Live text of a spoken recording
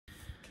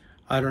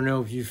I don't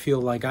know if you feel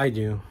like I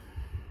do,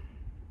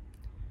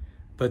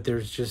 but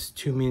there's just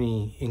too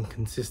many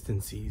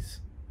inconsistencies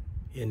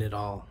in it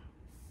all.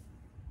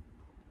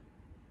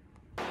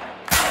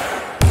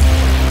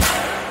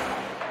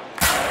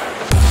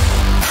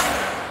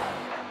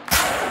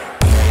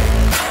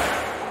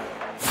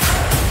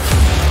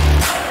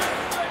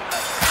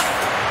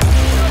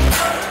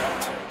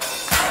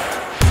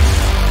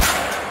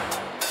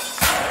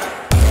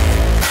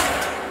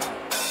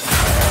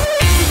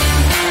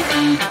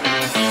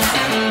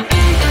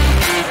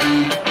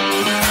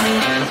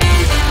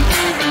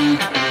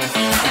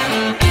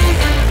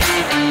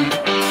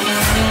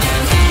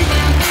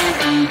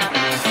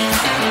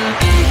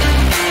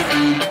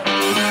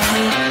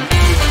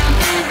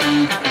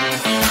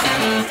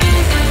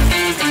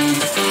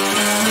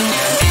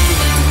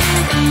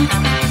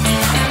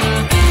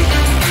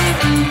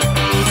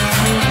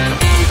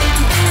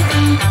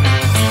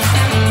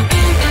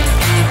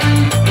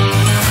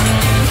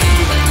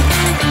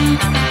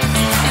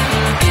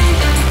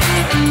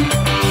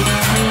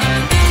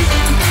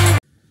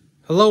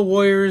 Hello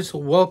warriors,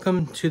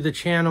 welcome to the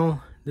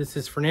channel. This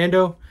is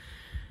Fernando.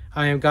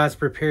 I am God's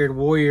Prepared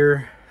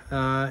Warrior,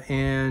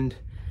 and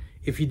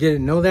if you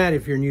didn't know that,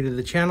 if you're new to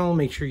the channel,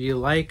 make sure you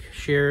like,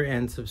 share,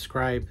 and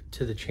subscribe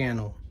to the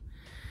channel.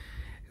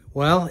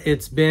 Well,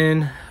 it's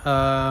been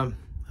a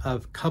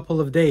couple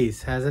of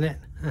days, hasn't it?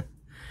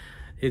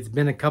 It's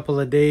been a couple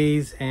of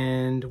days,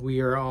 and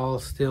we are all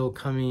still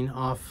coming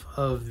off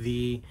of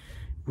the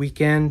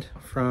weekend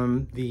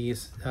from the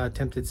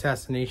attempted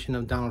assassination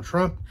of Donald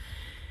Trump.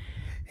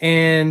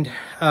 And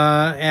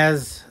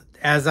as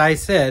I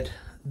said,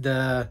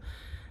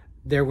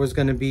 there was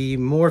going to be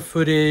more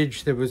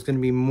footage, there was going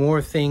to be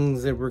more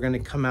things that were going to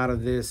come out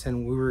of this,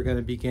 and we were going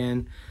to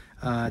begin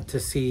to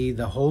see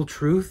the whole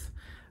truth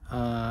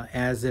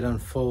as it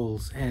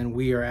unfolds. And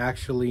we are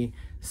actually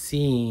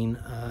seeing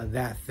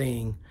that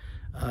thing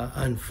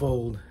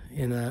unfold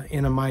in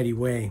a mighty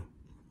way.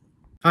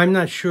 I'm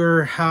not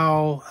sure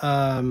how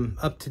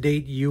up to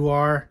date you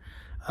are.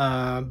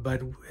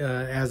 But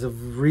as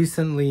of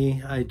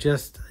recently, I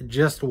just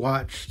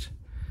watched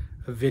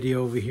a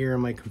video over here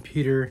on my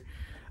computer,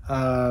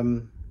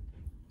 and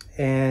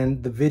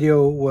the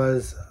video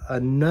was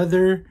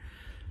another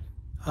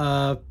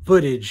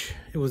footage.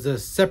 It was a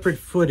separate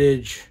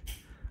footage,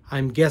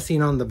 I'm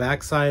guessing on the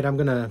backside. I'm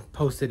gonna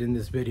post it in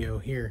this video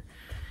here.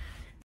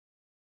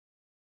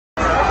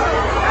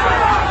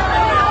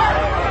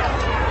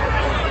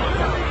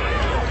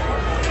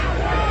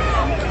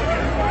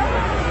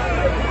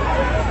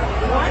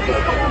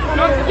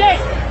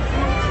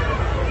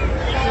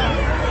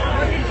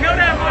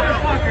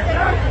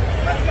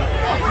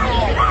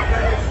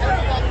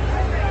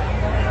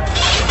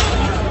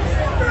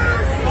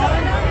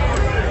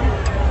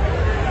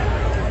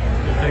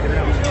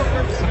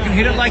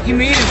 Hit it like you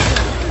mean it.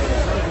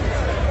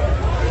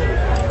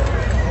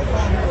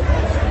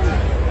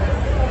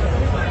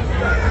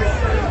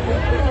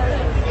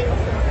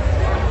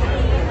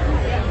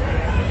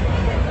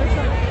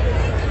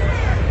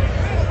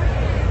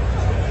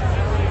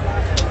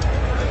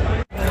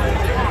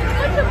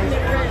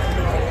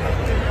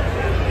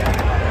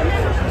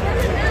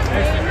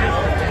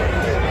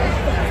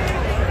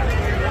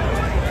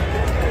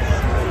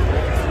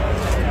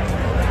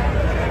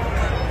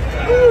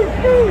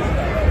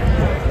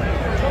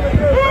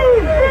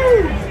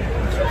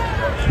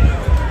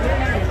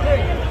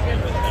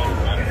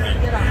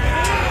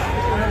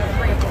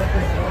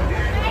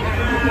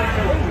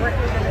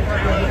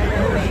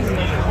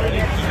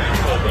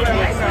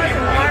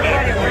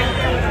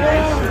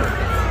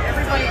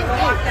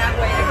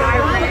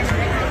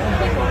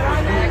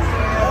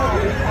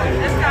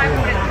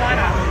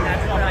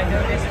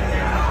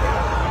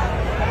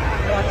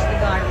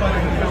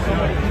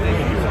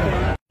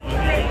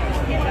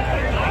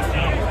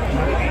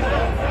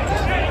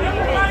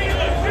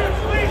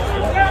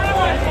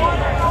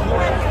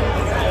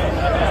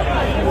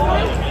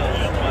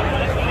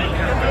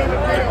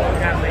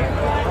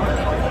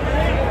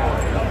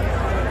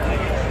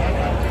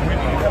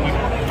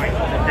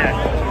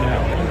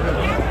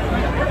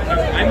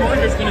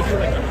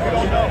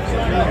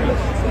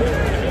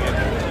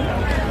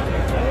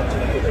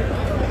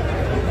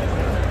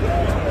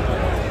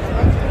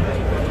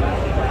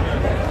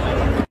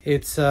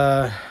 It's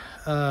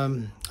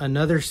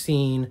another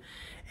scene,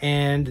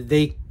 and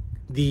the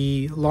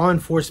law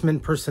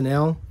enforcement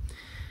personnel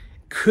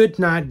could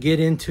not get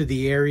into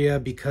the area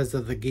because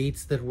of the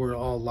gates that were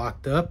all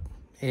locked up,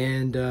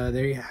 and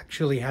they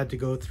actually had to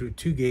go through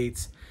 2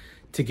 gates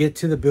to get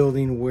to the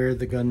building where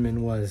the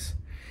gunman was.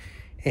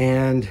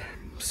 And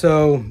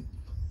so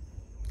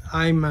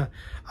I'm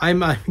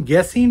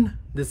guessing,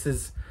 this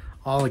is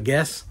all a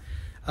guess,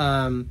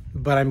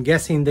 but I'm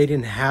guessing they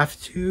didn't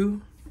have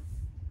to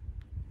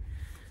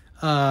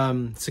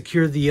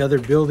secure the other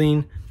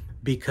building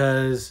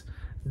because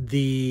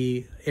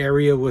the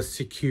area was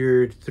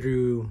secured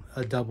through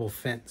a double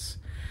fence.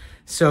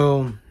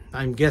 So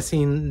I'm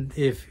guessing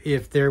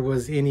if there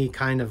was any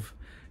kind of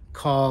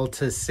call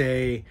to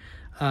say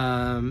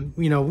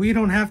You know, we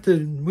don't have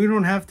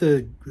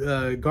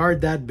to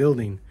guard that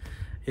building.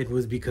 It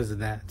was because of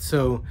that.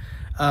 So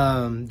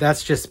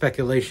that's just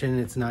speculation.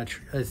 It's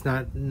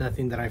not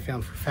nothing that I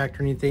found for fact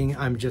or anything.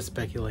 I'm just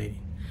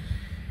speculating.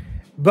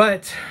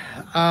 But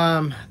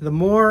the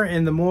more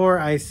and the more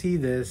I see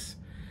this,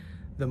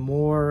 the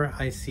more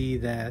I see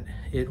that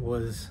it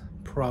was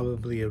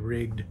probably a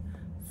rigged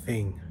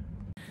thing.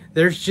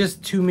 There's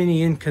just too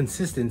many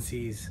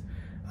inconsistencies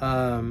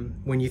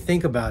when you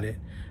think about it.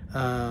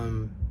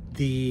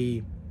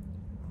 The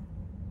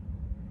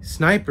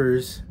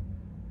snipers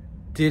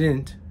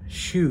didn't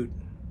shoot.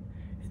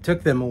 It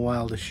took them a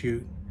while to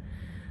shoot.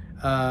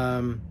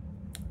 The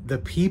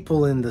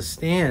people in the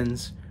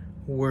stands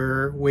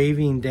were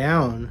waving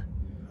down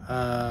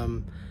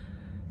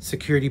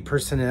security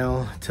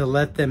personnel to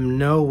let them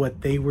know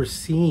what they were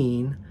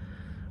seeing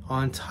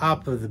on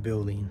top of the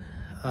building.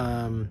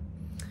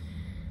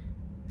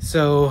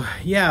 So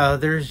yeah,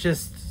 there's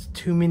just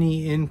too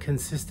many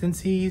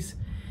inconsistencies,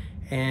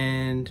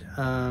 and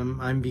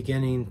I'm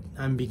beginning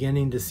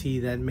to see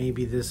that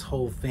maybe this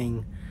whole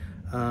thing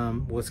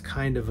was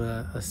kind of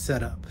a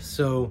setup.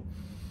 So,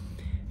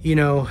 you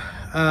know,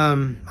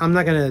 I'm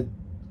not gonna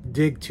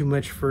dig too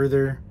much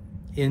further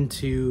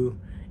into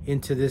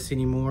this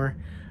anymore.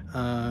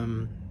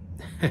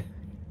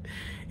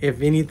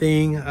 If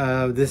anything,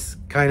 this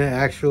kind of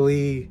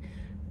actually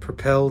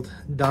propelled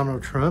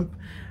Donald Trump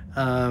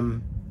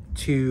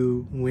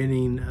to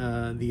winning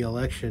the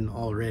election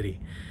already.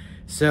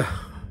 So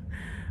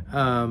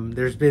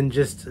there's been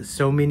just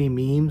so many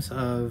memes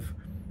of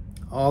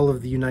all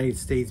of the United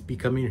States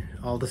becoming,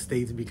 all the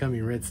states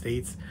becoming red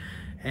states,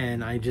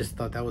 and I just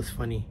thought that was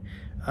funny.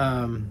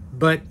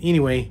 But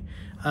anyway,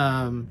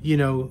 you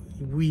know,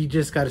 we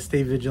just got to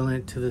stay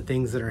vigilant to the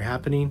things that are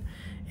happening,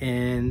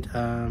 and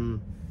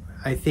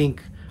I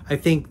think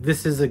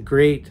this is a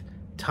great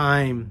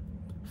time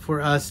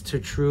for us to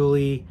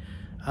truly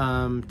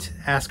to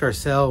ask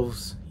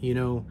ourselves, you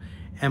know,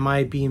 am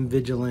I being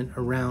vigilant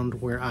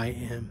around where I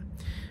am?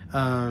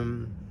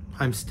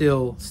 I'm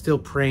still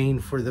praying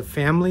for the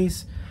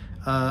families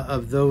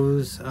of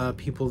those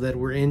people that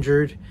were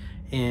injured,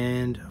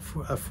 and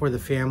for the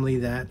family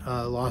that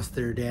lost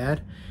their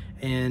dad,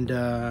 and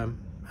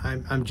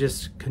I'm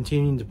just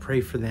continuing to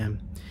pray for them.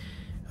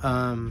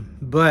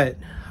 But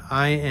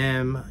I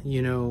am,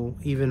 you know,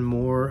 even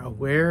more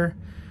aware,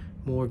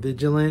 more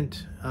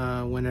vigilant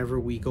whenever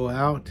we go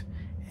out,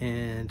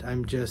 and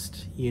I'm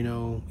just, you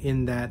know,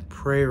 in that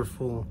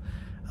prayerful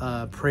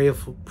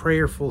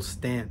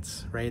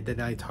stance, right,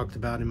 that I talked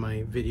about in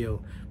my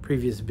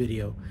previous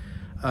video.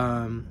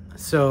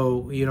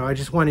 So, you know, I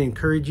just want to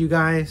encourage you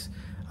guys,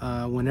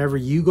 whenever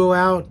you go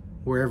out,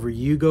 wherever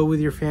you go with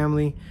your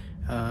family,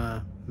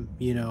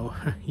 you know,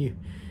 you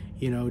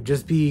know,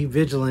 just be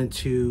vigilant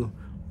to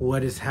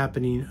what is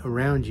happening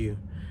around you.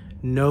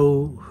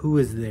 Know who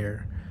is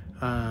there.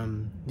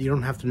 You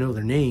don't have to know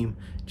their name.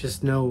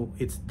 Just know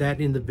it's that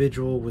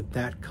individual with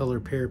that color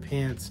pair of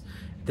pants,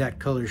 that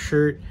color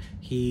shirt.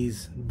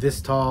 He's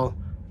this tall.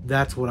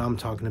 That's what I'm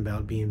talking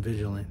about, being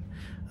vigilant.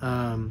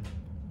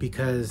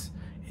 Because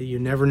you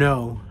never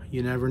know.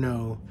 You never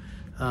know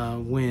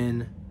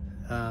when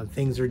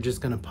things are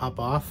just going to pop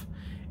off,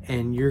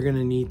 and you're going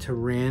to need to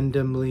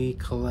randomly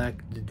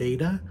collect the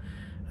data.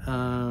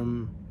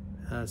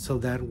 So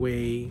that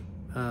way,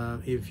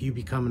 if you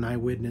become an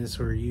eyewitness,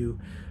 or you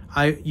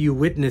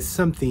witness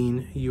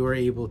something, you are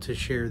able to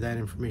share that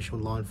information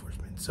with law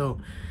enforcement. So,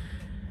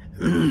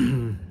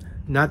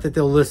 not that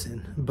they'll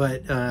listen,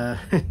 but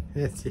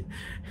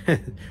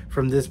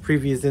from this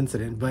previous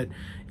incident, but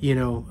you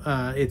know,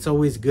 it's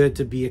always good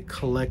to be a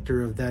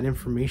collector of that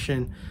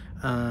information,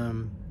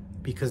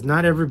 because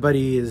not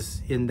everybody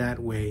is in that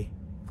way.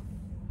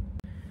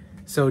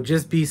 So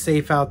just be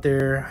safe out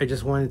there. I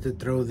just wanted to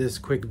throw this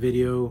quick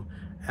video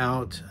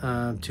out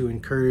to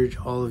encourage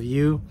all of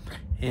you,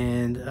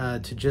 and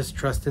to just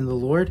trust in the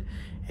Lord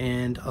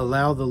and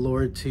allow the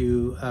Lord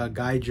to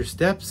guide your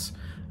steps.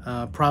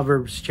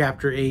 Proverbs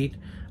chapter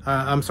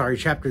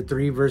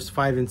 3, verse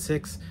 5 and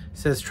 6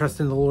 says, trust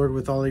in the Lord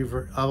with all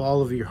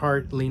of your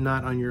heart, lean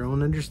not on your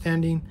own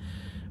understanding,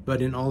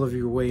 but in all of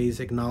your ways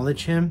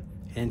acknowledge him,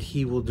 and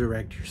he will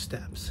direct your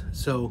steps.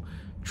 So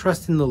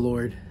trust in the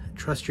Lord,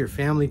 trust your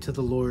family to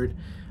the Lord,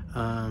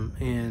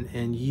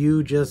 and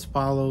you just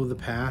follow the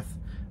path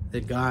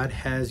that God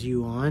has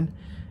you on,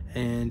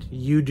 and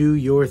you do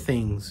your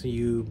things.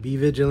 You be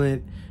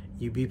vigilant,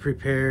 you be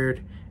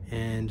prepared,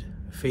 and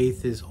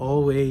faith is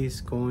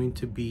always going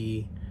to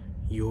be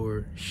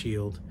your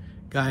shield.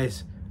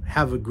 Guys,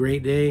 have a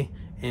great day,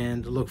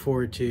 and look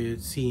forward to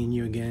seeing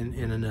you again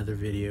in another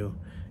video.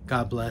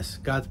 God bless.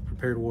 God's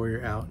Prepared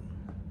Warrior out.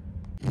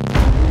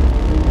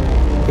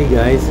 Hey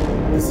guys,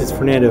 this is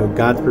Fernando,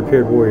 God's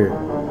Prepared Warrior.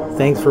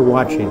 Thanks for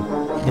watching,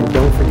 and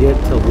don't forget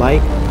to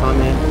like,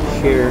 comment,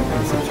 share,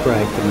 and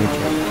subscribe to my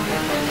channel.